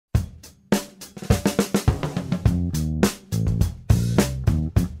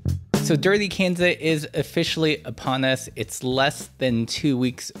So Dirty Kanza is officially upon us. It's less than 2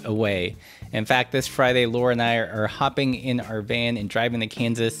 weeks away. In fact, this Friday, Laura and I are hopping in our van and driving to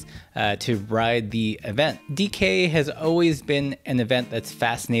Kansas to ride the event. DK has always been an event that's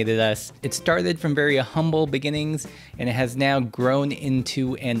fascinated us. It started from very humble beginnings and it has now grown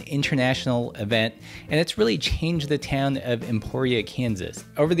into an international event, and it's really changed the town of Emporia, Kansas.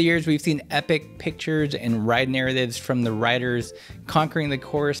 Over the years, we've seen epic pictures and ride narratives from the riders conquering the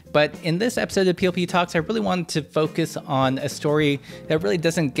course, but in this episode of PLP Talks, I really wanted to focus on a story that really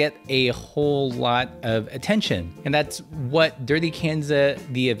doesn't get a whole lot of attention, and that's what Dirty Kanza,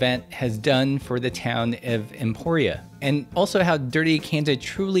 the event, has done for the town of Emporia, and also how Dirty Kanza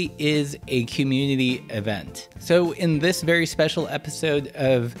truly is a community event. So in this very special episode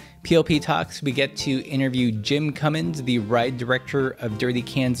of PLP Talks, we get to interview Jim Cummins, the ride director of Dirty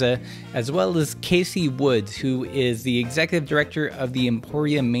Kanza, as well as Casey Woods, who is the executive director of the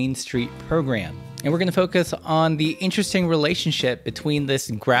Emporia Main Street program. And we're going to focus on the interesting relationship between this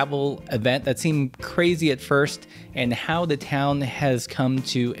gravel event that seemed crazy at first and how the town has come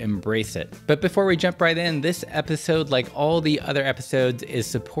to embrace it. But before we jump right in, this episode, like all the other episodes, is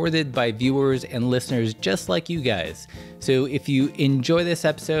supported by viewers and listeners just like you guys. So if you enjoy this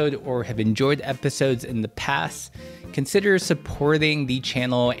episode or have enjoyed episodes in the past, consider supporting the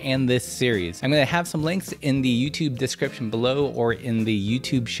channel and this series. I'm going to have some links in the YouTube description below or in the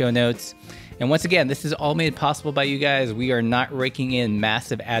YouTube show notes. And once again, this is all made possible by you guys. We are not raking in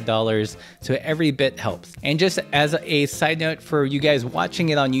massive ad dollars, so every bit helps. And just as a side note for you guys watching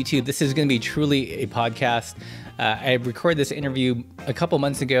it on YouTube, this is going to be truly a podcast. I recorded this interview a couple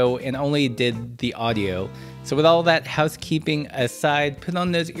months ago and only did the audio. So with all that housekeeping aside, put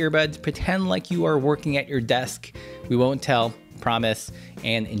on those earbuds, pretend like you are working at your desk. We won't tell, promise,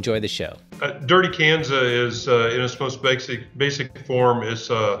 and enjoy the show. Dirty Kanza is, in its most basic form,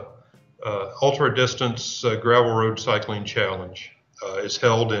 is ultra distance gravel road cycling challenge. It's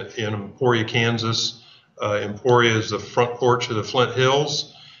held in Emporia, Kansas. Emporia is the front porch of the Flint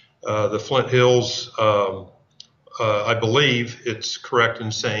Hills. The Flint Hills, I believe it's correct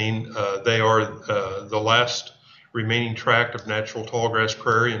in saying, they are the last remaining tract of natural tallgrass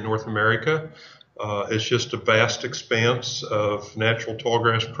prairie in North America. It's just a vast expanse of natural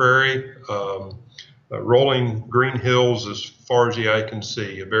tallgrass prairie, rolling green hills as far as the eye can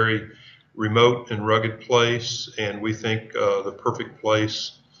see. A very remote and rugged place, and we think the perfect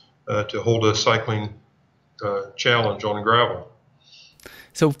place to hold a cycling challenge on gravel.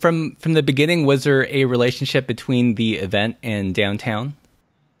 So from the beginning, was there a relationship between the event and downtown?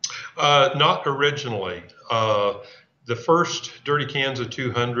 Not originally. The first Dirty Kanza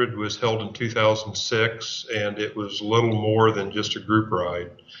 200 was held in 2006, and it was little more than just a group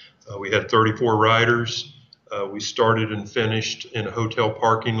ride. We had 34 riders. We started and finished in a hotel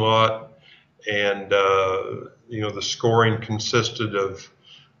parking lot. And, the scoring consisted of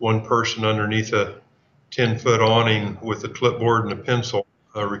one person underneath a 10-foot awning with a clipboard and a pencil,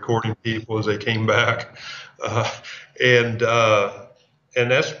 recording people as they came back. And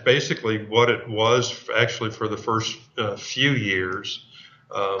that's basically what it was actually for the first few years.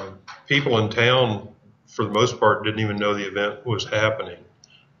 People in town, for the most part, didn't even know the event was happening.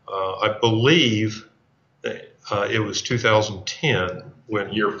 I believe it was 2010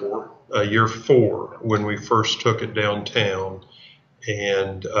 when year four when we first took it downtown,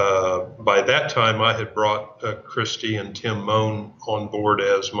 and by that time I had brought Christy and Tim Moan on board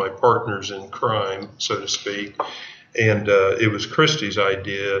as my partners in crime, so to speak, and it was Christy's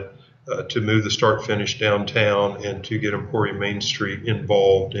idea to move the start-finish downtown and to get Emporia Main Street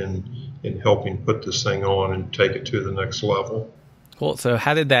involved in helping put this thing on and take it to the next level. Cool. So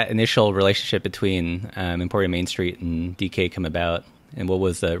how did that initial relationship between Emporia Main Street and DK come about? And what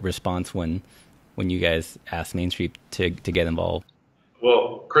was the response when you guys asked Main Street to get involved?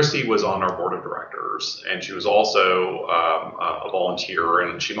 Well, Christy was on our board of directors, and she was also a volunteer,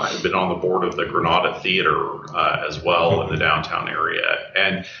 and she might have been on the board of the Granada Theater as well in the downtown area.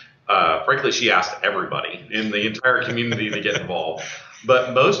 And frankly, she asked everybody in the entire community to get involved.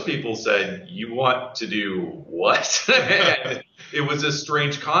 But most people said, "You want to do what?" And it was a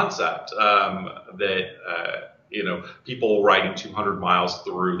strange concept that people riding 200 miles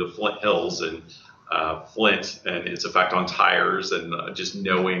through the Flint Hills and Flint and its effect on tires, and just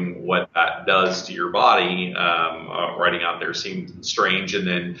knowing what that does to your body, riding out there seemed strange. And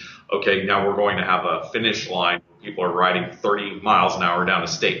then, okay, now we're going to have a finish line where people are riding 30 miles an hour down a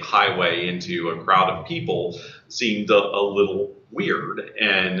state highway into a crowd of people seemed a little weird.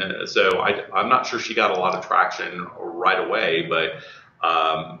 And so I'm not sure she got a lot of traction right away, but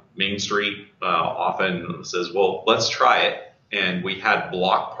Main Street often says, well, let's try it. And we had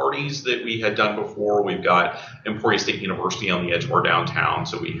block parties that we had done before. We've got Emporia State University on the edge of our downtown,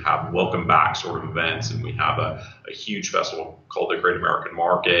 so we have welcome back sort of events, and we have a huge festival called the Great American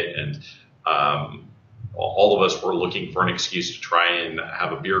Market. And all of us were looking for an excuse to try and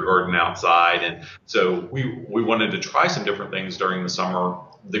have a beer garden outside. And so we wanted to try some different things during the summer.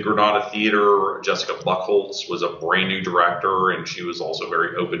 The Granada Theater, Jessica Buckholtz was a brand new director, and she was also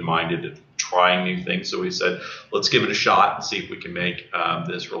very open-minded to trying new things. So we said, let's give it a shot and see if we can make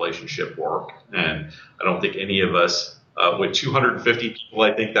this relationship work. And I don't think any of us, with 250 people,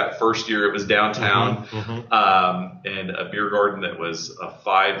 I think that first year it was downtown, and a beer garden that was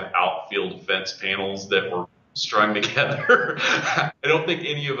 5 outfield fence panels that were strung together. I don't think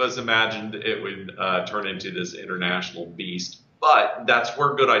any of us imagined it would turn into this international beast. But that's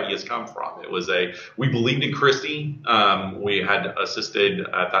where good ideas come from. We believed in Christy. We had assisted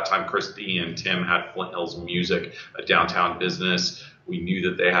at that time. Christy and Tim had Flint Hills Music, a downtown business. We knew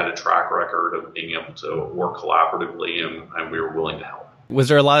that they had a track record of being able to work collaboratively, and we were willing to help. Was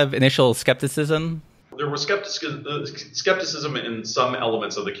there a lot of initial skepticism? There was skepticism in some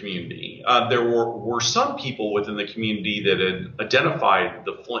elements of the community. There were some people within the community that had identified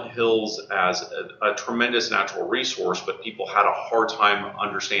the Flint Hills as a tremendous natural resource, but people had a hard time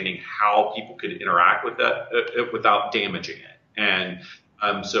understanding how people could interact with that without damaging it. And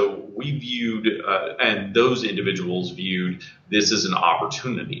so we viewed, and those individuals viewed this as an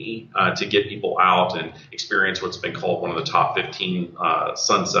opportunity to get people out and experience what's been called one of the top 15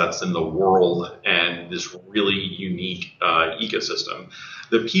 sunsets in the world, and this really unique ecosystem.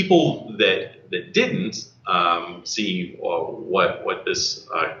 The people that didn't see what this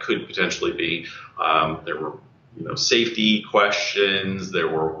could potentially be, there were safety questions. There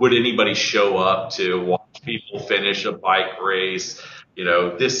were, would anybody show up to watch people finish a bike race?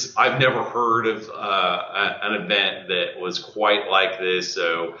 I've never heard of an event that was quite like this.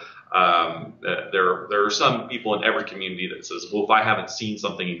 So there are some people in every community that says, well, if I haven't seen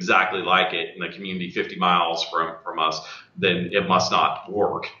something exactly like it in the community 50 miles from us, then it must not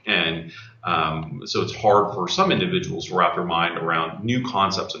work. And so it's hard for some individuals to wrap their mind around new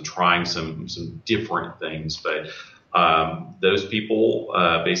concepts and trying some different things. But those people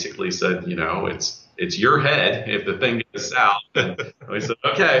basically said, it's your head if the thing goes south. And we said,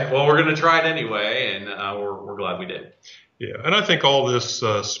 okay, well, we're going to try it anyway, and we're glad we did. Yeah, and I think all this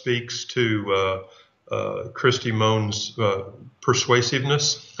speaks to Christy Moan's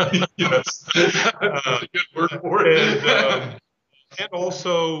persuasiveness. Yes, good word for it. And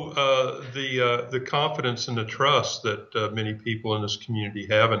also the confidence and the trust that many people in this community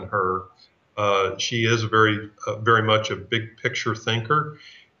have in her. She is very much a big picture thinker,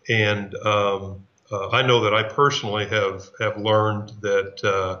 and I know that I personally have learned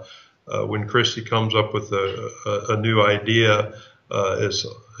that when Christy comes up with a new idea,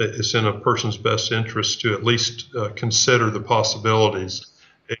 it's in a person's best interest to at least consider the possibilities.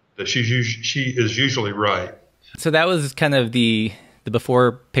 She is usually right. So that was kind of the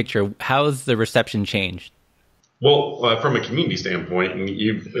before picture. How has the reception changed? Well, from a community standpoint,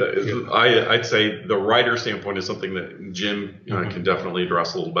 I'd say the writer standpoint is something that Jim can definitely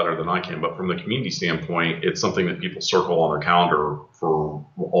address a little better than I can. But from the community standpoint, it's something that people circle on their calendar for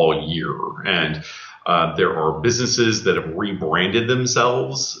all year. And there are businesses that have rebranded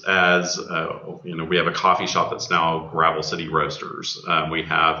themselves as, we have a coffee shop that's now Gravel City Roasters. We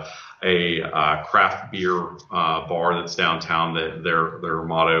have a craft beer bar that's downtown that their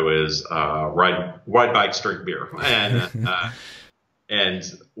motto is ride bikes, drink beer, and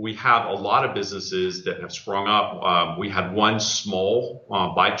we have a lot of businesses that have sprung up. We had one small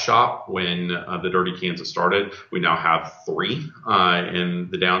bike shop when the Dirty Kanza started. We now have 3 in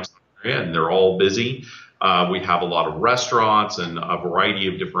the downtown area, and they're all busy. We have a lot of restaurants and a variety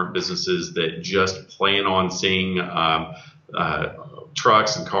of different businesses that just plan on seeing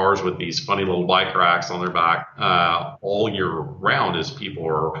trucks and cars with these funny little bike racks on their back all year round as people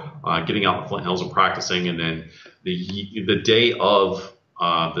are getting out in the Flint Hills and practicing. And then the day of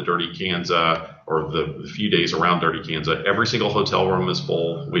the Dirty Kanza, or the few days around Dirty Kanza, every single hotel room is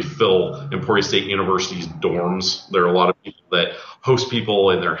full. We fill Emporia State University's dorms. There are a lot of people that host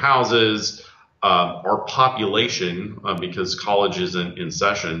people in their houses. Our population, because college is in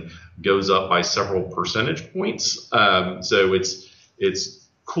session, goes up by several percentage points. So it's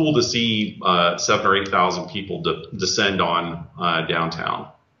cool to see 7,000 or 8,000 people descend on downtown.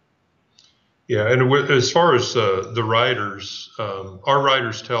 Yeah, and as far as the riders, our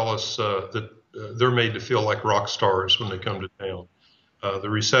riders tell us that they're made to feel like rock stars when they come to town. The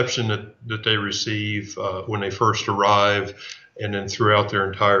reception that they receive when they first arrive, and then throughout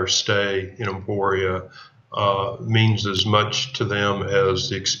their entire stay in Emporia, means as much to them as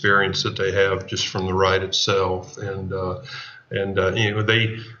the experience that they have just from the ride itself. And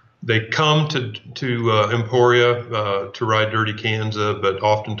they come to Emporia to ride Dirty Kanza, but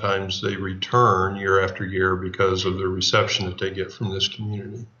oftentimes they return year after year because of the reception that they get from this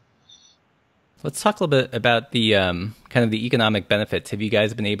community. Let's talk a little bit about the kind of the economic benefits. Have you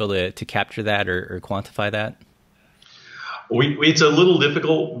guys been able to capture that or quantify that? It's a little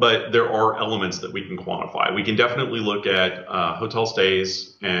difficult, but there are elements that we can quantify. We can definitely look at hotel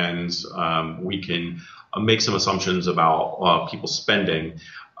stays, and we can make some assumptions about people spending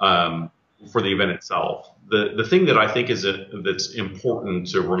for the event itself. The thing that I think that's important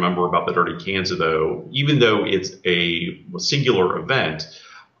to remember about the Dirty Kanza, though, even though it's a singular event,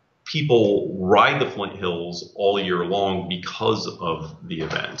 people ride the Flint Hills all year long because of the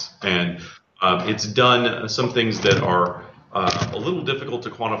event. And it's done some things that are a little difficult to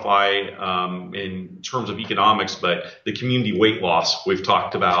quantify in terms of economics, but the community weight loss we've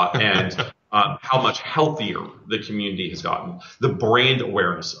talked about, and how much healthier the community has gotten, the brand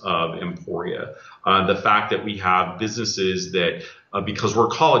awareness of Emporia, the fact that we have businesses that, because we're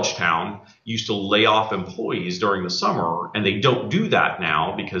a college town, used to lay off employees during the summer, and they don't do that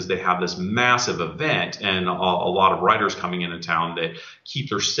now because they have this massive event and a lot of riders coming into town that keep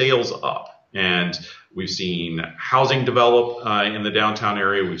their sales up. And we've seen housing develop in the downtown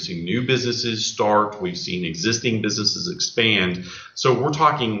area. We've seen new businesses start. We've seen existing businesses expand. So we're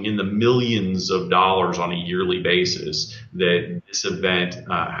talking in the millions of dollars on a yearly basis that this event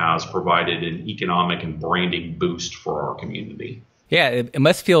has provided an economic and branding boost for our community. Yeah, it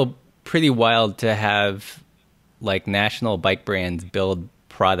must feel pretty wild to have like national bike brands build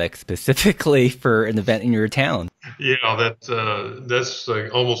products specifically for an event in your town. Yeah, that's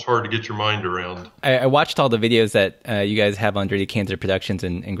almost hard to get your mind around. I watched all the videos that you guys have on Dirty Kanza Productions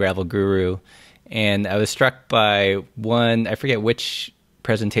and Gravel Guru, and I was struck by one, I forget which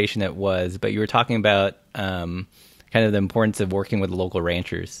presentation it was, but you were talking about kind of the importance of working with local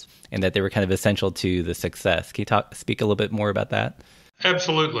ranchers and that they were kind of essential to the success. Can you speak a little bit more about that?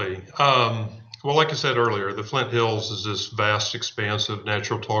 Absolutely. Well, like I said earlier, the Flint Hills is this vast expanse of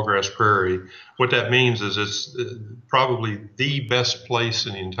natural tallgrass prairie. What that means is it's probably the best place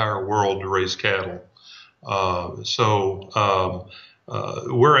in the entire world to raise cattle.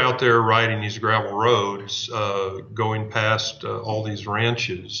 We're out there riding these gravel roads, going past all these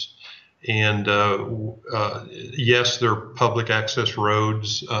ranches. And yes, they're public access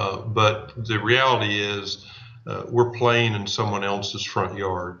roads, but the reality is we're playing in someone else's front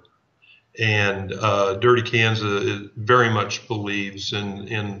yard. And Dirty Kanza very much believes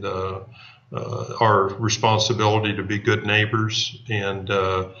in our responsibility to be good neighbors, and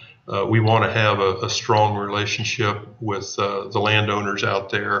we want to have a strong relationship with the landowners out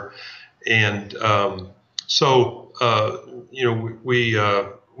there. And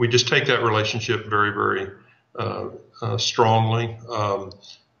we just take that relationship very, very strongly.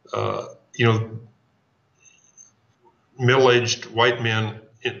 Middle-aged white men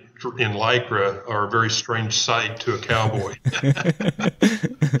in Lycra are a very strange sight to a cowboy.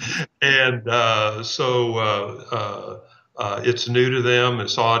 And it's new to them,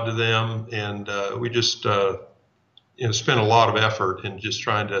 it's odd to them, and we just spend a lot of effort in just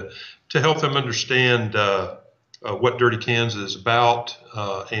trying to help them understand what Dirty Kanza is about,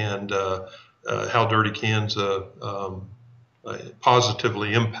 and how Dirty Kanza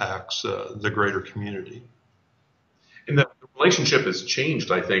positively impacts the greater community. And the relationship has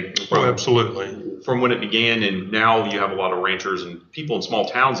changed, I think, absolutely, from when it began, and now you have a lot of ranchers and people in small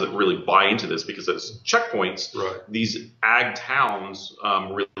towns that really buy into this because as checkpoints, right. These ag towns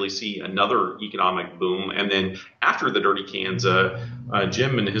really see another economic boom. And then after the Dirty Kanza,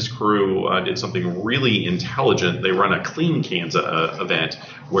 Jim and his crew did something really intelligent. They run a Clean Kanza event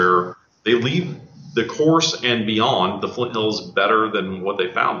where they leave the course and beyond the Flint Hills better than what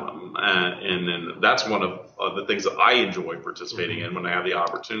they found them. And then that's one of the things that I enjoy participating in when I have the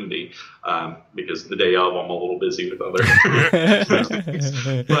opportunity, because the day of I'm a little busy with other things.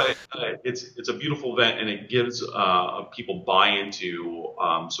 But it's a beautiful event, and it gives people buy into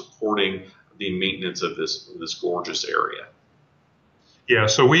supporting the maintenance of this gorgeous area. Yeah,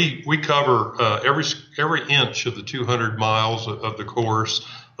 so we cover every inch of the 200 miles of the course,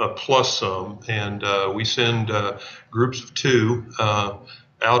 plus some, and we send groups of two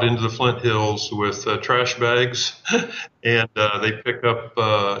out into the Flint Hills with trash bags, and they pick up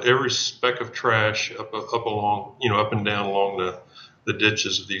every speck of trash up and down along the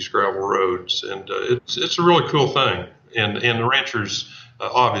ditches of these gravel roads, and it's a really cool thing. And the ranchers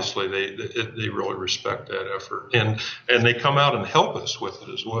obviously they really respect that effort, and they come out and help us with it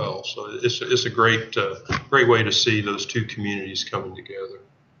as well. So it's a great way to see those two communities coming together.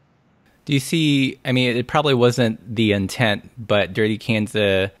 Do you see, I mean, it probably wasn't the intent, but Dirty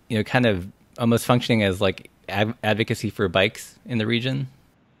Kanza, kind of almost functioning as like advocacy for bikes in the region?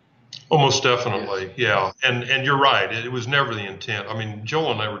 Almost definitely, yeah. And you're right, it was never the intent. I mean,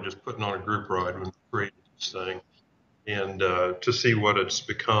 Joel and I were just putting on a group ride when we created this thing, and to see what it's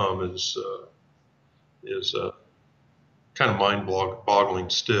become is kind of mind-boggling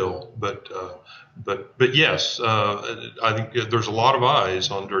still. But yes, I think there's a lot of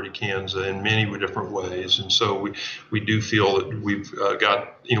eyes on Dirty Kanza in many different ways, and so we do feel that we've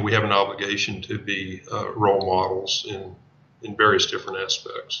we have an obligation to be role models in various different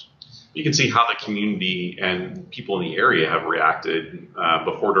aspects. You can see how the community and people in the area have reacted.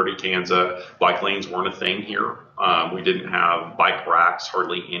 Before Dirty Kanza, bike lanes weren't a thing here. We didn't have bike racks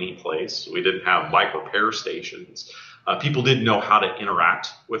hardly any place. We didn't have bike repair stations. People didn't know how to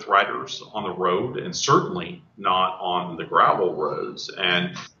interact with riders on the road, and certainly not on the gravel roads.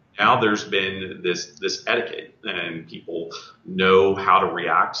 And now there's been this etiquette, and people know how to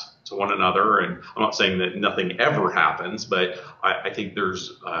react to one another. And I'm not saying that nothing ever happens, but I think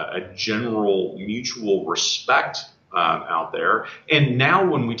there's a general mutual respect out there. And now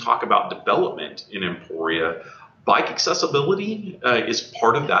when we talk about development in Emporia, bike accessibility is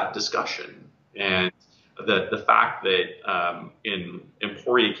part of that discussion. And the fact that in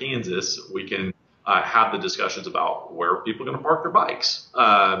Emporia, Kansas, we can have the discussions about where are people going to park their bikes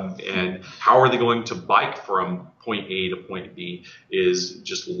and how are they going to bike from point A to point B is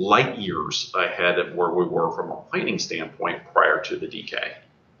just light years ahead of where we were from a planning standpoint prior to the DK.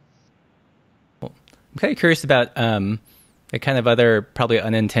 I'm kind of curious about the kind of other probably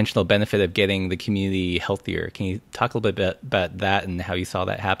unintentional benefit of getting the community healthier. Can you talk a little bit about that and how you saw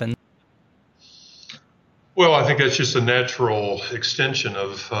that happen? Well, I think that's just a natural extension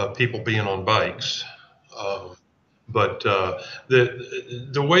of people being on bikes. But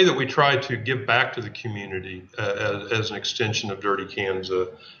the way that we try to give back to the community as an extension of Dirty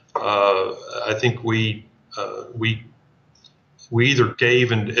Kanza, I think we either gave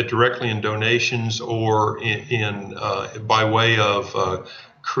directly in donations or by way of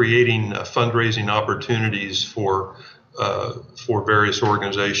creating fundraising opportunities for various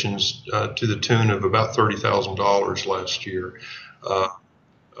organizations to the tune of about $30,000 last year.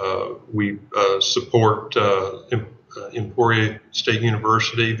 We support Emporia State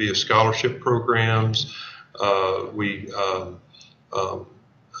University via scholarship programs. We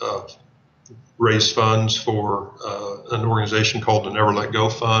raise funds for an organization called the Never Let Go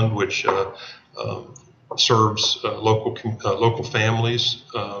Fund, which serves local families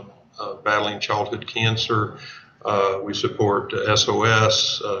battling childhood cancer. We support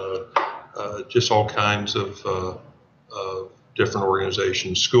SOS, just all kinds of different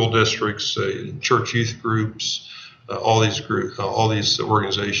organizations, school districts, church youth groups. All these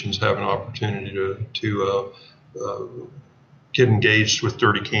organizations have an opportunity to get engaged with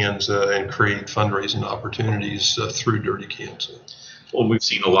Dirty Kanza and create fundraising opportunities through Dirty Kanza. Well, we've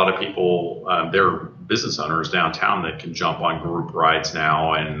seen a lot of people, there are business owners downtown that can jump on group rides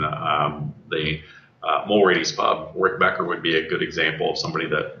now, and Mulready's Pub, Rick Becker would be a good example of somebody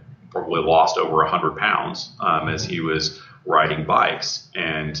that probably lost over 100 pounds as he was riding bikes.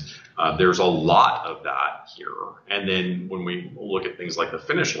 And there's a lot of that here. And then when we look at things like the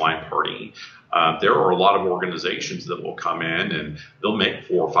Finish Line Party, there are a lot of organizations that will come in and they'll make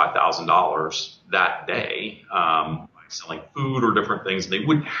 $4,000 or $5,000 that day by selling food or different things. They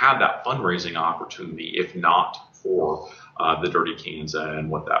wouldn't have that fundraising opportunity if not for the Dirty Kanza and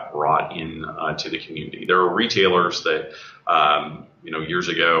what that brought in to the community. There are retailers that, years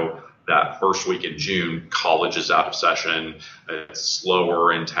ago, that first week in June, college is out of session, it's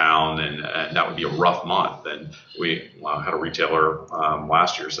slower in town, and that would be a rough month. And we had a retailer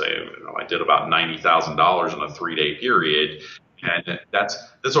last year say, I did about $90,000 in a 3-day period. And that's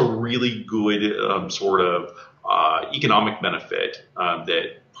a really good sort of economic benefit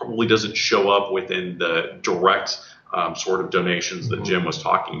that probably doesn't show up within the direct sort of donations that Jim was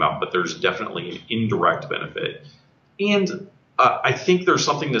talking about, but there's definitely an indirect benefit. And I think there's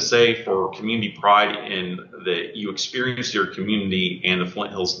something to say for community pride in that you experience your community and the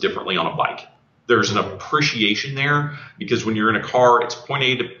Flint Hills differently on a bike. There's an appreciation there because when you're in a car, it's point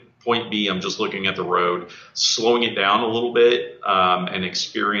A to point B, I'm just looking at the road, slowing it down a little bit and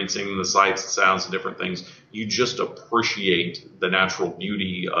experiencing the sights, the sounds, and different things. You just appreciate the natural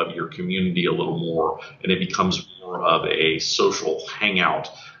beauty of your community a little more, and it becomes more of a social hangout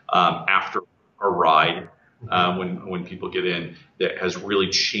after a ride when people get in, that has really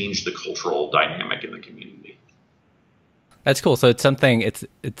changed the cultural dynamic in the community. That's cool. So it's something.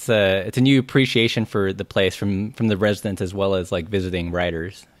 It's a new appreciation for the place from the residents as well as like visiting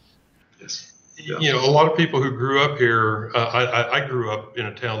riders. Yes. Yeah. You know, a lot of people who grew up here. I grew up in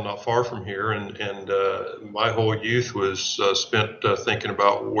a town not far from here, and my whole youth was spent thinking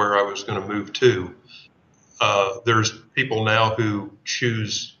about where I was going to move to. There's people now who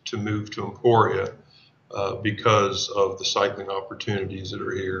choose to move to Emporia because of the cycling opportunities that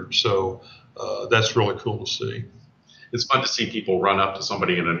are here. So that's really cool to see. It's fun to see people run up to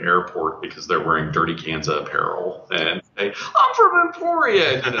somebody in an airport because they're wearing Dirty Kanza apparel and say, "I'm from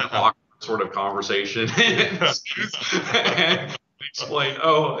Emporia," and an awkward sort of conversation and explain,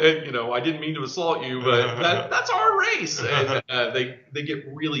 I didn't mean to assault you, but that's our race. And they get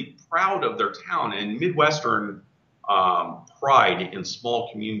really proud of their town. And Midwestern pride in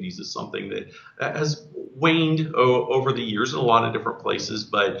small communities is something that has waned over the years in a lot of different places.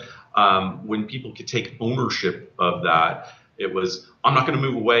 But when people could take ownership of that, it was, I'm not going to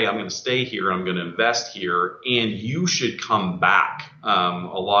move away. I'm going to stay here. I'm going to invest here. And you should come back. A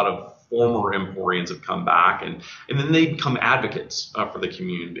lot of former Emporians have come back, and then they become advocates for the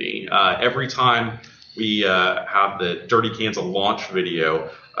community. Every time we have the Dirty Kanza launch video,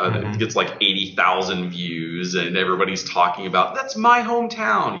 that gets like 80,000 views, and everybody's talking about, that's my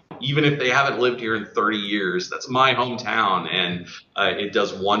hometown. Even if they haven't lived here in 30 years, that's my hometown. And it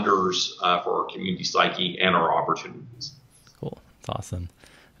does wonders for our community psyche and our opportunities. Cool. That's awesome.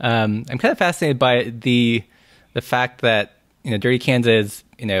 I'm kind of fascinated by the fact that, Dirty Kanza is,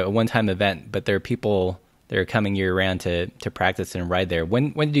 a one-time event, but there are people that are coming year-round to practice and ride there.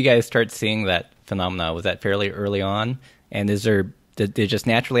 When did you guys start seeing that phenomena? Was that fairly early on? And did it just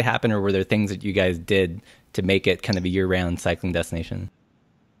naturally happen, or were there things that you guys did to make it kind of a year-round cycling destination?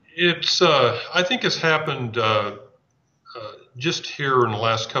 I think it's happened just here in the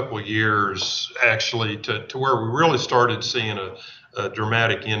last couple of years, actually, to where we really started seeing a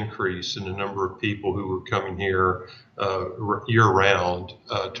dramatic increase in the number of people who were coming here year-round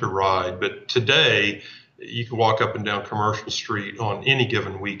to ride. But today, you can walk up and down Commercial Street on any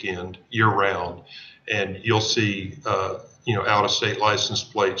given weekend year-round, and you'll see out-of-state license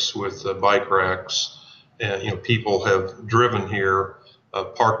plates with bike racks, and people have driven here,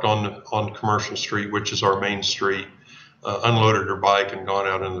 parked on Commercial Street, which is our main street, unloaded their bike and gone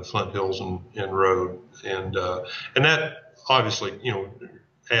out into the Flint Hills and rode, and that obviously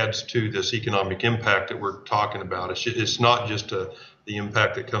adds to this economic impact that we're talking about. It's not just the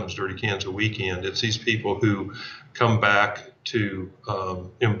impact that comes Dirty Kanza weekend. It's these people who come back to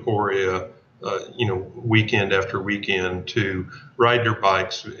Emporia weekend after weekend to ride their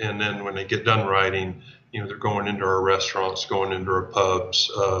bikes, and then when they get done riding, they're going into our restaurants, going into our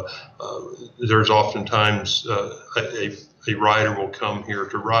pubs. There's oftentimes a rider will come here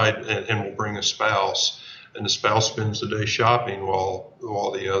to ride and will bring a spouse, and the spouse spends the day shopping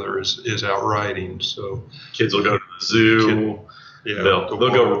while the other is out riding. So kids will go to the zoo. They'll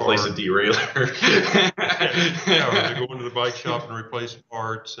go replace a derailleur. They go into the bike shop and replace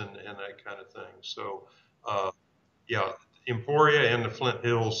parts and that kind of thing. So, Emporia and the Flint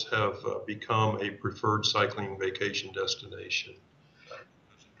Hills have become a preferred cycling vacation destination.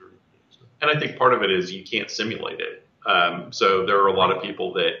 And I think part of it is you can't simulate it. So there are a lot of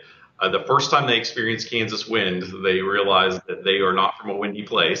people that the first time they experience Kansas wind, they realize that they are not from a windy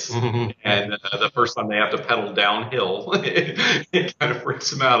place. And the first time they have to pedal downhill, it kind of freaks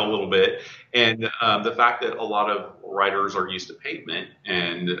them out a little bit. And the fact that a lot of riders are used to pavement,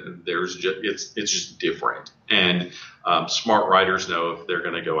 and it's just different. And smart riders know if they're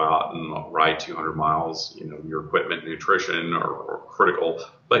going to go out and ride 200 miles, your equipment, nutrition are critical.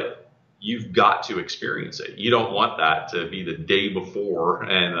 But you've got to experience it. You don't want that to be the day before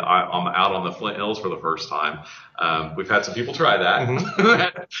and I'm out on the Flint Hills for the first time. We've had some people try that.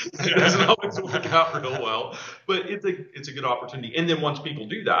 It doesn't always work out real well, but it's a good opportunity. And then once people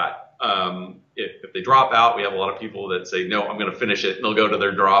do that, if they drop out, we have a lot of people that say, no, I'm going to finish it. And they'll go to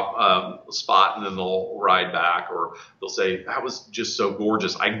their drop spot and then they'll ride back, or they'll say, that was just so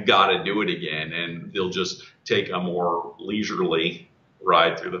gorgeous, I got to do it again. And they'll just take a more leisurely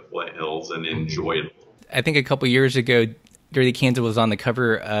ride through the Flint Hills and enjoy it. I think a couple years ago, Dirty Kanza was on the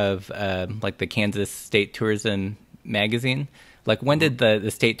cover of the Kansas State Tourism magazine. When did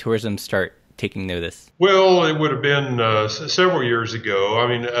the state tourism start taking notice? Well, it would have been several years ago. I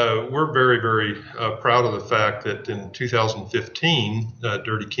mean, we're very, very proud of the fact that in 2015,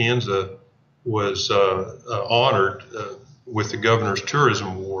 Dirty Kanza was honored with the Governor's Tourism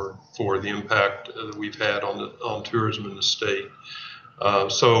Award for the impact that we've had on tourism in the state.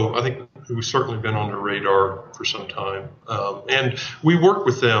 So I think we've certainly been on the radar for some time. And we work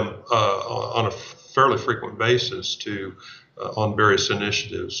with them on a fairly frequent basis on various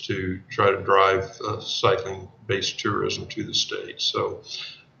initiatives to try to drive cycling-based tourism to the state. So,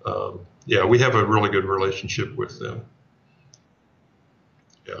 yeah, we have a really good relationship with them.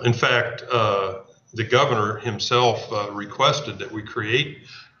 Yeah. In fact, the governor himself requested that we create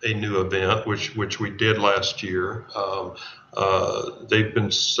a new event, which we did last year. They've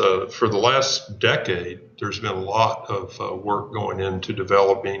been, for the last decade, there's been a lot of work going into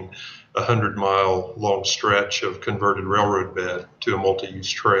developing a 100-mile long stretch of converted railroad bed to a multi-use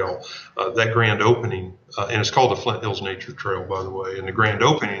trail. That grand opening, and it's called the Flint Hills Nature Trail, by the way, and the grand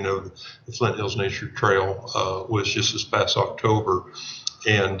opening of the Flint Hills Nature Trail was just this past October.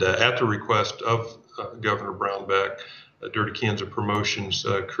 And at the request of Governor Brownback, Dirty Kanza Promotions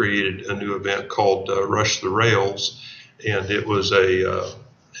created a new event called Rush the Rails, and it was a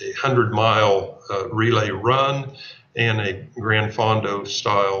 100-mile relay run and a Gran Fondo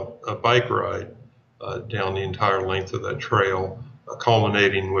style bike ride down the entire length of that trail,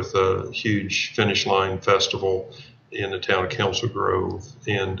 culminating with a huge finish line festival in the town of Council Grove.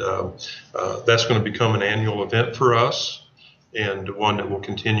 And that's going to become an annual event for us, and one that will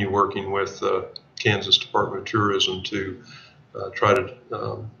continue working with Kansas Department of Tourism to try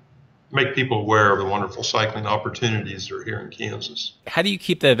to make people aware of the wonderful cycling opportunities that are here in Kansas. How do you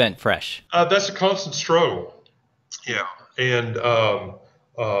keep the event fresh? That's a constant struggle. Yeah. And a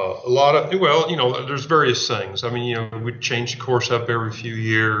lot of, well, there's various things. I mean, we change the course up every few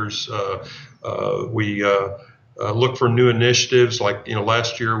years. We look for new initiatives. Like,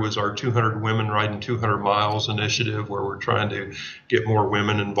 last year was our 200 Women Riding 200 Miles initiative, where we're trying to get more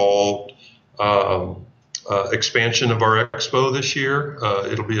women involved. Expansion of our expo this year.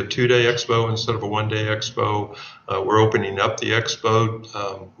 It'll be a 2-day expo instead of a 1-day expo. We're opening up the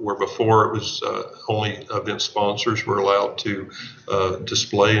expo where before it was only event sponsors were allowed to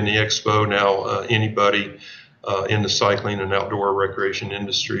display in the expo. Now anybody in the cycling and outdoor recreation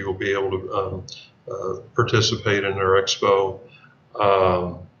industry will be able to participate in our expo.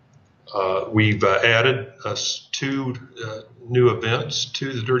 We've added 2 new events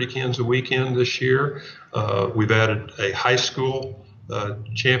to the Dirty Kanza weekend this year. We've added a high school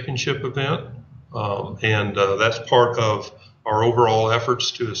championship event, and that's part of our overall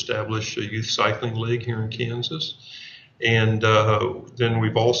efforts to establish a youth cycling league here in Kansas. And then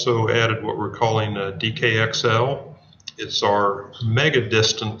we've also added what we're calling DKXL. It's our mega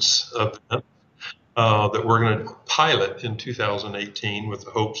distance event that we're going to pilot in 2018 with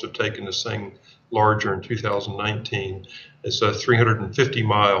the hopes of taking this thing larger in 2019. It's a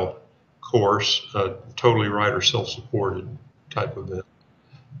 350-mile course, totally rider self-supported type event.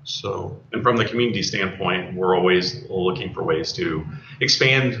 So, and from the community standpoint, we're always looking for ways to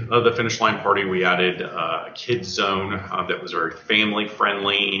expand the finish line party. We added a kids zone that was very family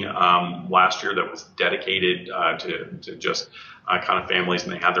friendly last year, that was dedicated to just kind of families,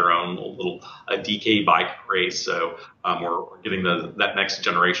 and they had their own little DK bike race. So we're getting that next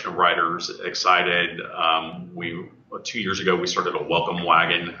generation of riders excited. 2 years ago, we started a welcome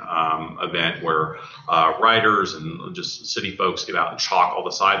wagon event where riders and just city folks get out and chalk all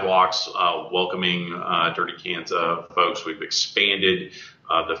the sidewalks, welcoming Dirty Kanza folks. We've expanded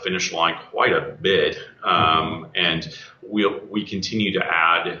the finish line quite a bit, and we continue to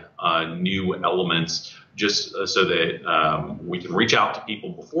add new elements just so that we can reach out to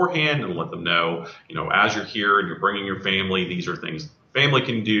people beforehand and let them know, as you're here and you're bringing your family, these are things family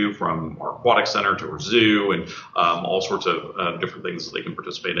can do, from our aquatic center to our zoo, and all sorts of different things that they can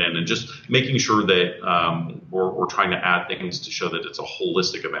participate in, and just making sure that we're trying to add things to show that it's a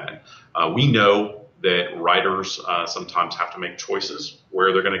holistic event. We know that riders sometimes have to make choices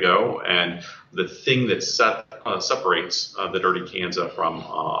where they're going to go, and the thing that separates the Dirty Kanza from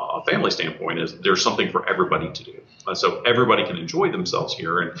a family standpoint is there's something for everybody to do. So everybody can enjoy themselves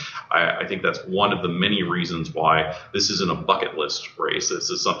here, and I think that's one of the many reasons why this isn't a bucket list race. This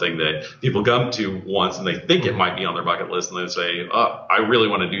is something that people come to once and they think it might be on their bucket list, and they say, oh, I really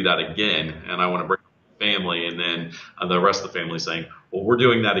want to do that again, and I want to bring family, and then the rest of the family saying, well, we're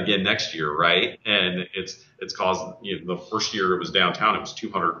doing that again next year, right? And it's caused, the first year it was downtown, it was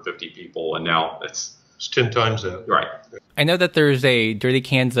 250 people, and now it's 10 times that. Right. I know that there's a Dirty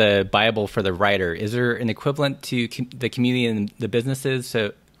Kanza Bible for the rider. Is there an equivalent to the community and the businesses?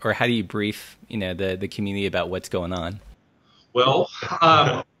 So, or how do you brief, the community about what's going on? Well,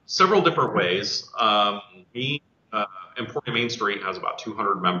 several different ways. Emporia Main Street has about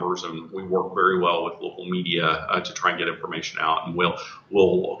 200 members, and we work very well with local media to try and get information out. And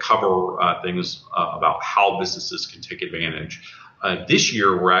we'll cover things about how businesses can take advantage. This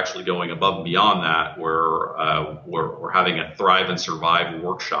year, we're actually going above and beyond that. We're having a Thrive and Survive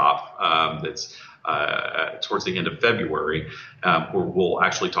workshop that's towards the end of February, where we'll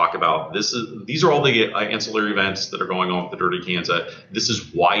actually talk about these are all the ancillary events that are going on with the Dirty Kanza. This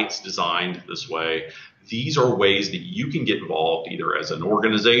is why it's designed this way. These are ways that you can get involved either as an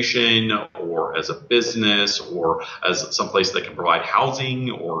organization or as a business or as someplace that can provide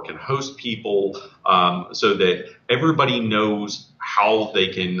housing or can host people, so that everybody knows how they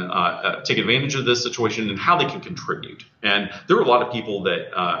can take advantage of this situation and how they can contribute. And there are a lot of people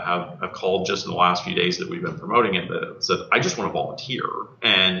that have called just in the last few days that we've been promoting it that said, I just want to volunteer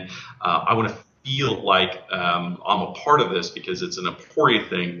and I want to feel like I'm a part of this because it's an Emporia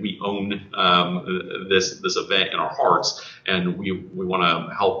thing. We own this event in our hearts, and we want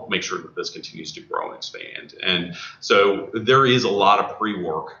to help make sure that this continues to grow and expand. And so there is a lot of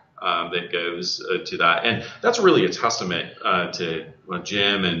pre-work that goes to that, and that's really a testament to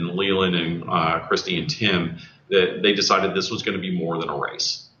Jim and Leland and Christy and Tim, that they decided this was going to be more than a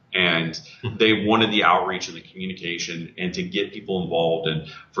race. And they wanted the outreach and the communication and to get people involved and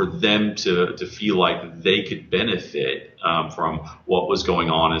for them to feel like they could benefit from what was going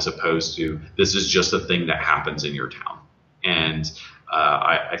on, as opposed to this is just a thing that happens in your town. And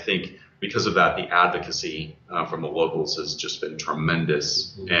I think because of that, the advocacy from the locals has just been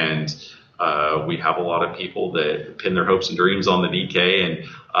tremendous. And we have a lot of people that pin their hopes and dreams on the DK, and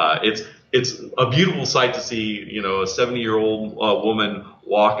it's a beautiful sight to see, a 70-year-old woman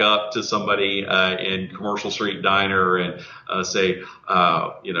walk up to somebody in Commercial Street Diner and say,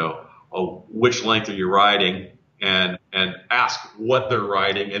 which length are you riding? And ask what they're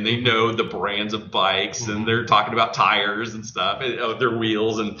riding, and they know the brands of bikes, and they're talking about tires and stuff, and their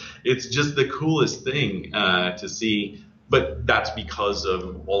wheels, and it's just the coolest thing to see. But that's because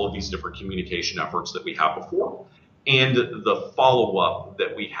of all of these different communication efforts that we have before, and the follow-up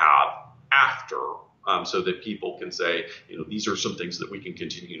that we have after, so that people can say, these are some things that we can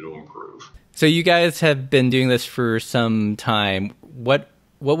continue to improve. So you guys have been doing this for some time. What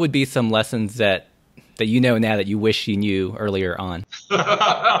would be some lessons that you know now that you wish you knew earlier on?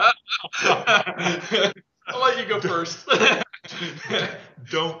 I'll let you go first.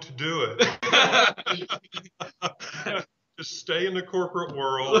 Don't do it. Just stay in the corporate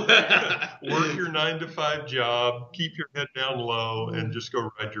world, work your 9-to-5 job, keep your head down low, and just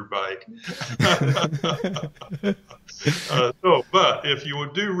go ride your bike. But if you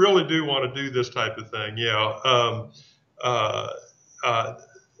really do want to do this type of thing,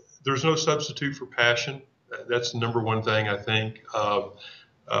 there's no substitute for passion. That's the number one thing, I think.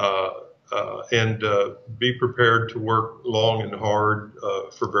 And be prepared to work long and hard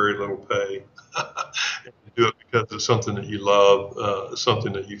for very little pay. Do it because it's something that you love,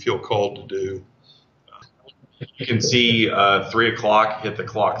 something that you feel called to do. You can see 3 o'clock hit the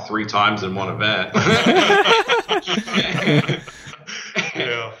clock 3 times in one event.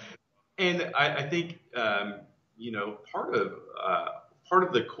 Yeah. And I think, part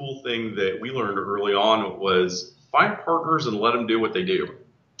of the cool thing that we learned early on was find partners and let them do what they do.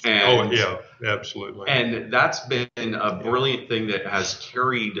 And, yeah, absolutely. And that's been a brilliant thing that has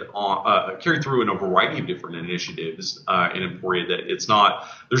carried through in a variety of different initiatives in Emporia. That there's not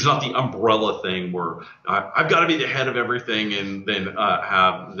the umbrella thing where I've got to be the head of everything and then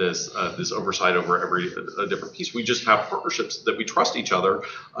have this oversight over every different piece. We just have partnerships that we trust each other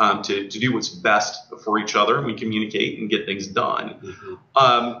to do what's best for each other, and we communicate and get things done.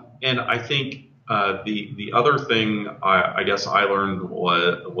 Mm-hmm. And I think the other thing I guess I learned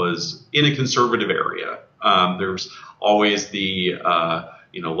was in a conservative area, there's always the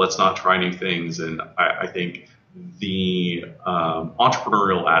let's not try new things, and I think the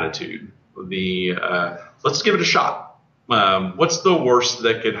entrepreneurial attitude, let's give it a shot. What's the worst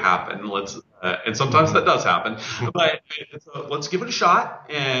that could happen? And sometimes that does happen, but let's give it a shot.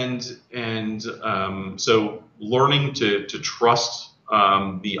 And so learning to trust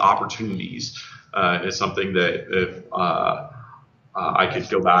the opportunities is something that if I could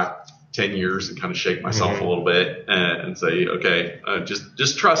go back 10 years and kind of shake myself a little bit and say, okay,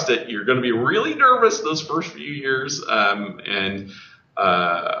 just trust it. You're going to be really nervous those first few years. And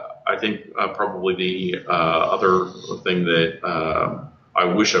I think probably the other thing that I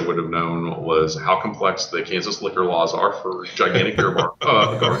wish I would have known was how complex the Kansas liquor laws are for gigantic beer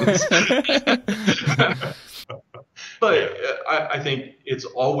gardens. But I think it's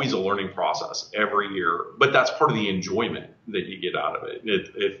always a learning process every year, but that's part of the enjoyment that you get out of it.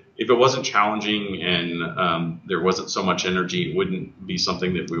 If it wasn't challenging and there wasn't so much energy, it wouldn't be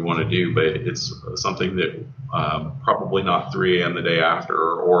something that we want to do. But it's something that probably not 3 a.m. the day after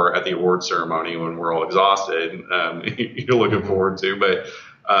or at the award ceremony when we're all exhausted, you're looking forward to. But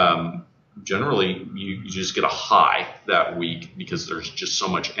generally, you just get a high that week because there's just so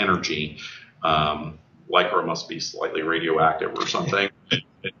much energy. Lycra must be slightly radioactive or something.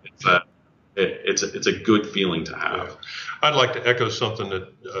 It's a good feeling to have. Yeah. I'd like to echo something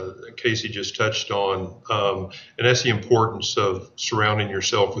that Casey just touched on, and that's the importance of surrounding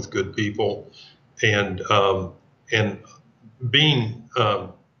yourself with good people, and being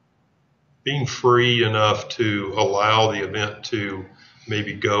free enough to allow the event to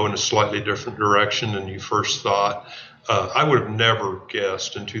maybe go in a slightly different direction than you first thought. I would have never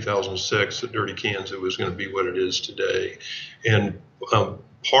guessed in 2006 that Dirty Kanza was going to be what it is today. And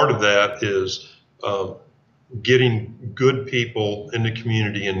part of that is getting good people in the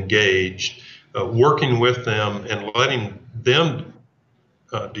community engaged, working with them and letting them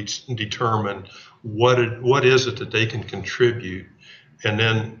determine what is it that they can contribute, and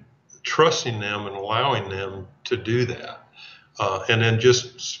then trusting them and allowing them to do that. And then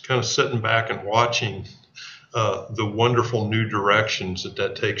just kind of sitting back and watching the wonderful new directions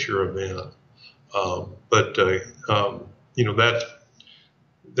that takes your event. But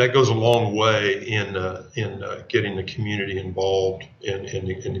that goes a long way in getting the community involved and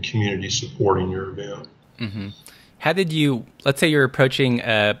the community supporting your event. Mm-hmm. How did you, let's say you're approaching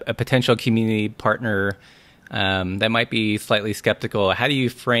a potential community partner that might be slightly skeptical, how do you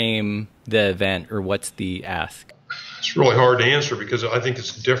frame the event, or what's the ask? It's really hard to answer because I think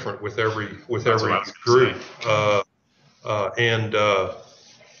it's different with every group. An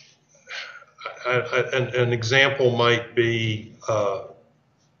example might be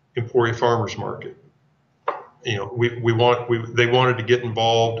Emporia Farmers Market. They wanted to get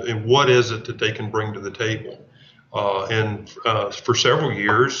involved in what is it that they can bring to the table. And for several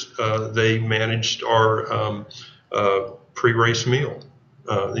years, they managed our pre-race meal.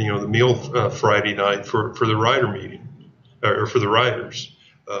 The meal Friday night for the rider meeting, or for the riders,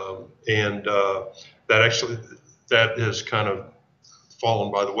 and that has kind of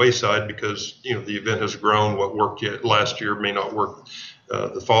fallen by the wayside because the event has grown. What worked last year may not work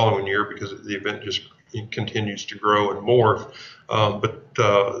the following year because the event just continues to grow and morph. But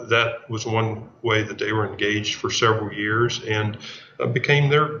that was one way that they were engaged for several years and became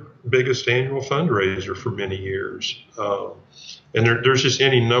their biggest annual fundraiser for many years. And there's just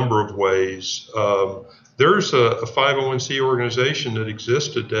any number of ways. There's a 501c organization that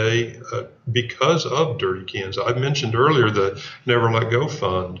exists today because of Dirty Kanza. I mentioned earlier the Never Let Go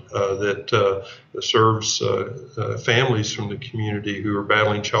Fund that serves families from the community who are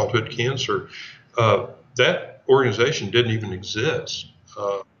battling childhood cancer. That organization didn't even exist.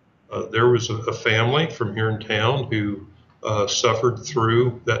 There was a family from here in town who suffered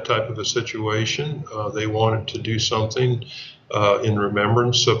through that type of a situation. They wanted to do something in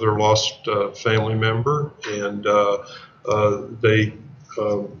remembrance of their lost family member, and they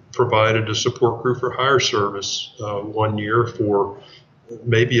provided a support group for hire service 1 year for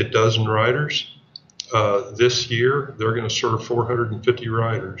maybe a dozen riders. This year, they're going to serve 450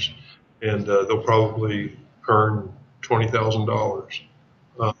 riders, and they'll probably earn $20,000.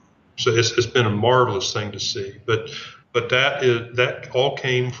 So it's been a marvelous thing to see. But that all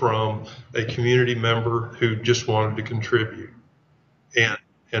came from a community member who just wanted to contribute, and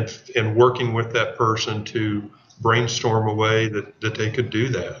working with that person to brainstorm a way that they could do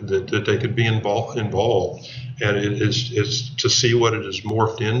that they could be involved, and it is to see what it has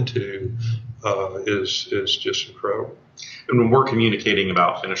morphed into is just incredible. And when we're communicating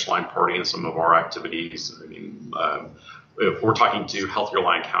about Finish Line Party and some of our activities, I mean, if we're talking to Healthier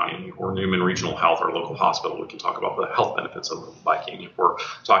Lyon County or Newman Regional Health, our local hospital, we can talk about the health benefits of biking. If we're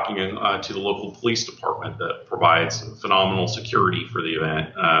talking to the local police department that provides phenomenal security for the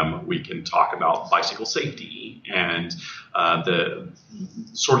event, we can talk about bicycle safety and the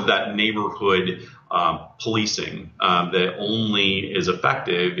sort of that neighborhood policing that only is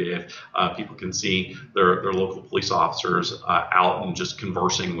effective if people can see their local police officers out and just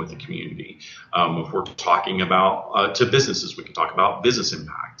conversing with the community. If we're talking about to businesses, we can talk about business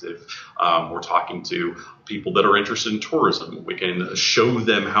impact. If we're talking to people that are interested in tourism, we can show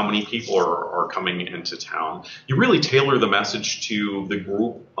them how many people are coming into town. You really tailor the message to the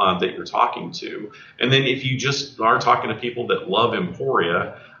group that you're talking to. And then if you just are talking to people that love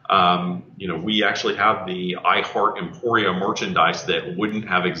Emporia, we actually have the I Heart Emporia merchandise that wouldn't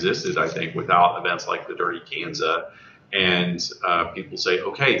have existed, I think, without events like the Dirty Kanza. and people say,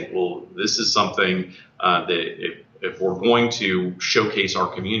 okay, well, this is something that if we're going to showcase our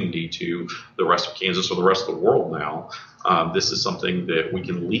community to the rest of Kansas or the rest of the world now, this is something that we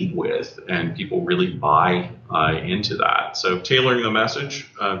can lead with, and people really buy into that. So tailoring the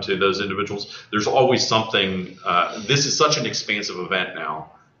message to those individuals, there's always something. This is such an expansive event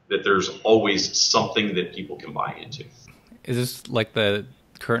now that there's always something that people can buy into. Is this like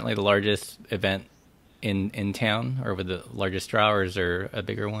currently the largest event in town, or with the largest draw, or is there a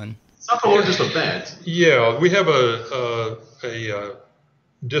bigger one? It's not the largest event. Yeah, we have a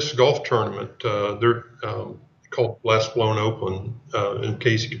disc golf tournament. They're called Last Blown Open, and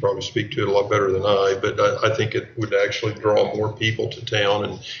Casey could probably speak to it a lot better than I. But I think it would actually draw more people to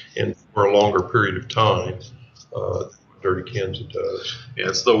town and for a longer period of time. Dirty Kanza does. Yeah,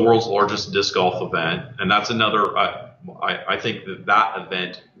 it's the world's largest disc golf event, and that's another. I think that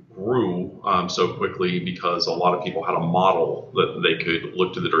event grew so quickly because a lot of people had a model that they could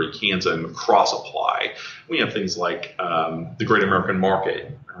look to the Dirty Kanza and cross apply. We have things like the Great American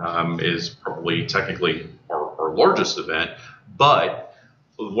Market is probably technically our largest event, but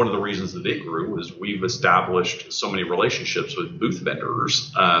one of the reasons that it grew is we've established so many relationships with booth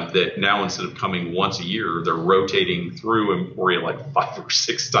vendors that now, instead of coming once a year, they're rotating through Emporia like 5 or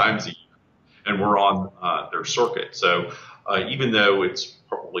 6 times a year, and we're on their circuit. So even though it's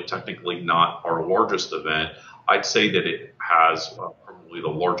probably technically not our largest event, I'd say that it has probably the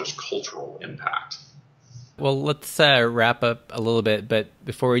largest cultural impact. Well, let's wrap up a little bit, but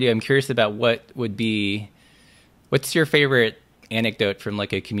before we do, I'm curious about what's your favorite anecdote from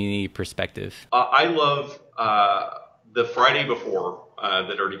like a community perspective? I love the Friday before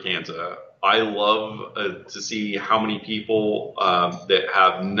the Dirty Kanza. I love to see how many people that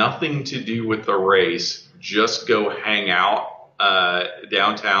have nothing to do with the race just go hang out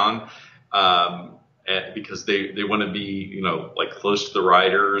downtown because they want to be, like close to the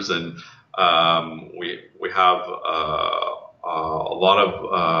riders, and we have a lot of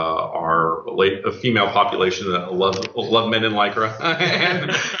our female population that love men in lycra,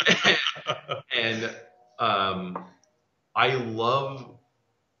 and I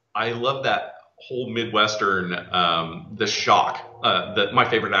love that whole Midwestern, the shock. My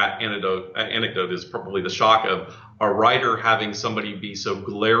favorite anecdote is probably the shock of a rider having somebody be so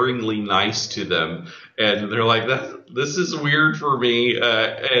glaringly nice to them, and they're like, this is weird for me,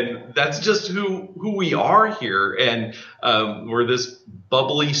 and that's just who we are here, and we're this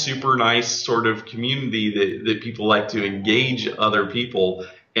bubbly, super nice sort of community that people like to engage other people,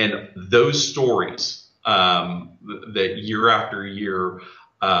 and those stories that year after year.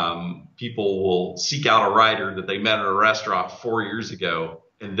 People will seek out a rider that they met at a restaurant 4 years ago,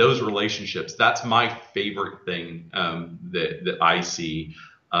 and those relationships, that's my favorite thing that I see.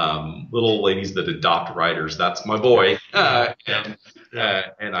 Little ladies that adopt riders, that's my boy. And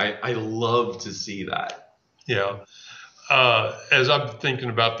I love to see that. Yeah. As I'm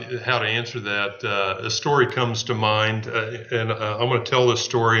thinking about how to answer that, a story comes to mind, and I'm going to tell this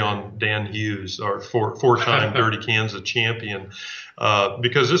story on Dan Hughes, our four-time Dirty Kanza champion,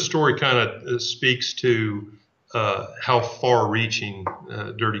 because this story kind of speaks to how far-reaching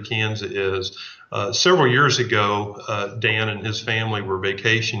Dirty Kanza is. Several years ago, Dan and his family were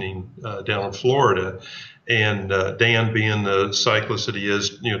vacationing down in Florida. And Dan, being the cyclist that he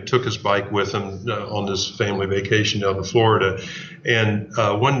is, took his bike with him on this family vacation down in Florida. And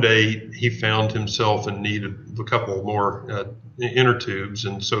one day he found himself in need of a couple more inner tubes.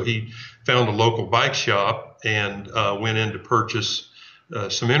 And so he found a local bike shop and went in to purchase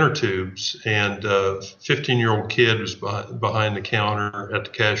some inner tubes. And a 15-year-old kid was behind the counter at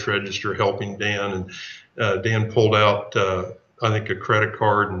the cash register helping Dan. And Dan pulled out I think a credit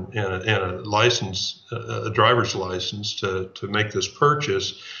card and a license, a driver's license to make this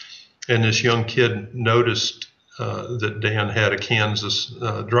purchase. And this young kid noticed that Dan had a Kansas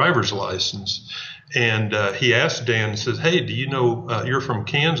driver's license. And he asked Dan, says, hey, do you know, you're from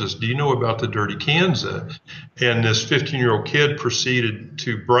Kansas, do you know about the Dirty Kanza? And this 15-year-old kid proceeded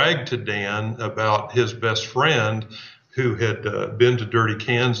to brag to Dan about his best friend who had been to Dirty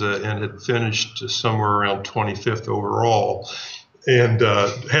Kanza and had finished somewhere around 25th overall, and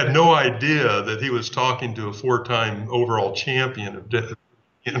had no idea that he was talking to a 4-time overall champion of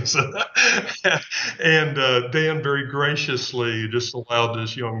Kanza. And Dan very graciously just allowed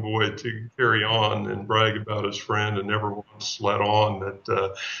this young boy to carry on and brag about his friend, and never once let on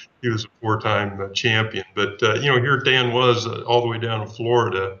that he was a 4-time champion. But here Dan was all the way down in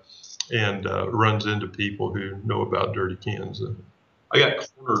Florida, and runs into people who know about Dirty Kanza. I got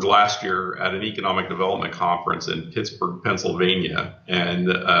cornered last year at an economic development conference in Pittsburgh, Pennsylvania, and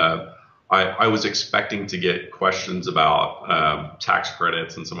I was expecting to get questions about tax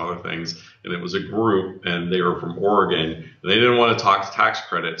credits and some other things, and it was a group, and they were from Oregon, and they didn't want to talk tax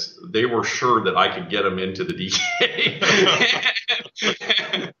credits. They were sure that I could get them into the DK.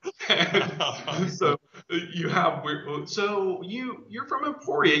 So you're from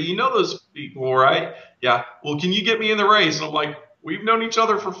Emporia, you know those people, right? Yeah. Well, can you get me in the race? And I'm like, we've known each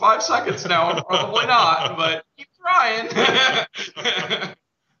other for 5 seconds now. Probably not, but keep trying.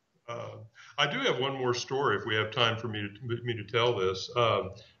 I do have one more story if we have time for me to tell this.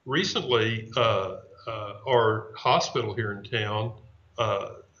 Recently, our hospital here in town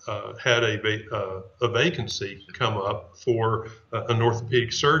had a vacancy come up for an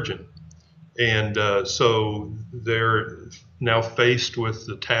orthopedic surgeon. And so they're now faced with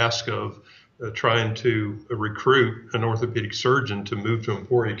the task of trying to recruit an orthopedic surgeon to move to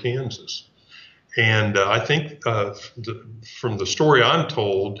Emporia, Kansas. And I think from the story I'm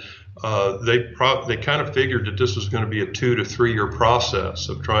told, they kind of figured that this was going to be a 2 to 3 year process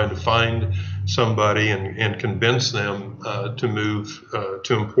of trying to find somebody and convince them to move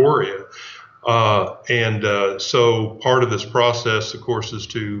to Emporia. So part of this process, of course, is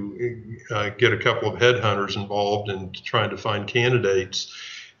to get a couple of headhunters involved in trying to find candidates.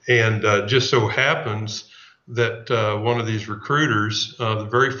 And just so happens that one of these recruiters, the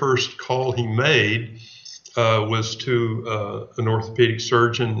very first call he made was to an orthopedic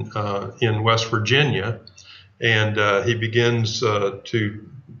surgeon in West Virginia. And he begins to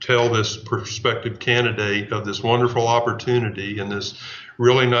tell this prospective candidate of this wonderful opportunity in this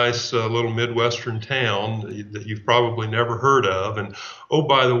really nice little Midwestern town that you've probably never heard of. And, oh,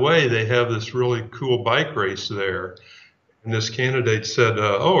 by the way, they have this really cool bike race there. And this candidate said,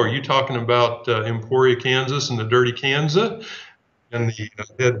 oh, are you talking about Emporia, Kansas and the Dirty Kanza? And the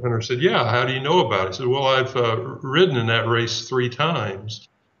headhunter said, yeah, how do you know about it? He said, well, I've ridden in that race 3 times.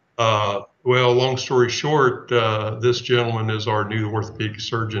 Well, long story short, this gentleman is our new orthopedic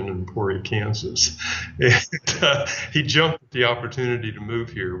surgeon in Emporia, Kansas. And he jumped at the opportunity to move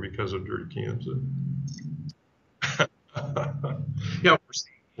here because of Dirty Kanza. Yeah,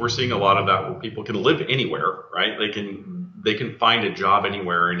 we're seeing a lot of that where people can live anywhere, right? They can find a job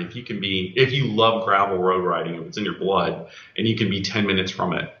anywhere, and if you love gravel road riding, if it's in your blood, and you can be 10 minutes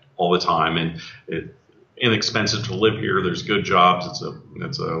from it all the time, and it's inexpensive to live here. There's good jobs.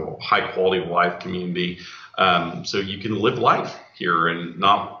 It's a high quality of life community. So you can live life here and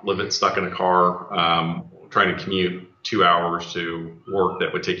not live it stuck in a car, trying to commute 2 hours to work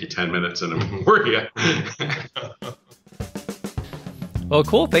that would take you 10 minutes in Emporia. Well,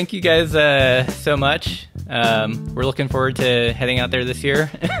 cool. Thank you guys so much. We're looking forward to heading out there this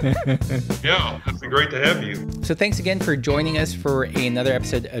year. Yeah, it's been great to have you. So thanks again for joining us for another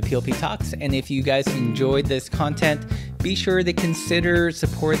episode of PLP Talks. And if you guys enjoyed this content, be sure to consider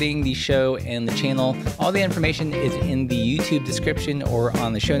supporting the show and the channel. All the information is in the YouTube description or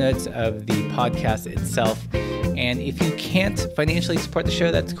on the show notes of the podcast itself. And if you can't financially support the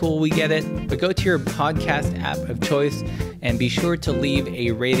show, that's cool. We get it. But go to your podcast app of choice and be sure to leave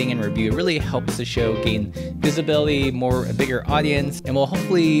a rating and review. It really helps the show gain visibility, a bigger audience, and will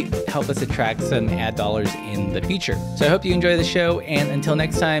hopefully help us attract some ad dollars in the future. So I hope you enjoy the show. And until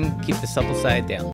next time, keep the supple side down.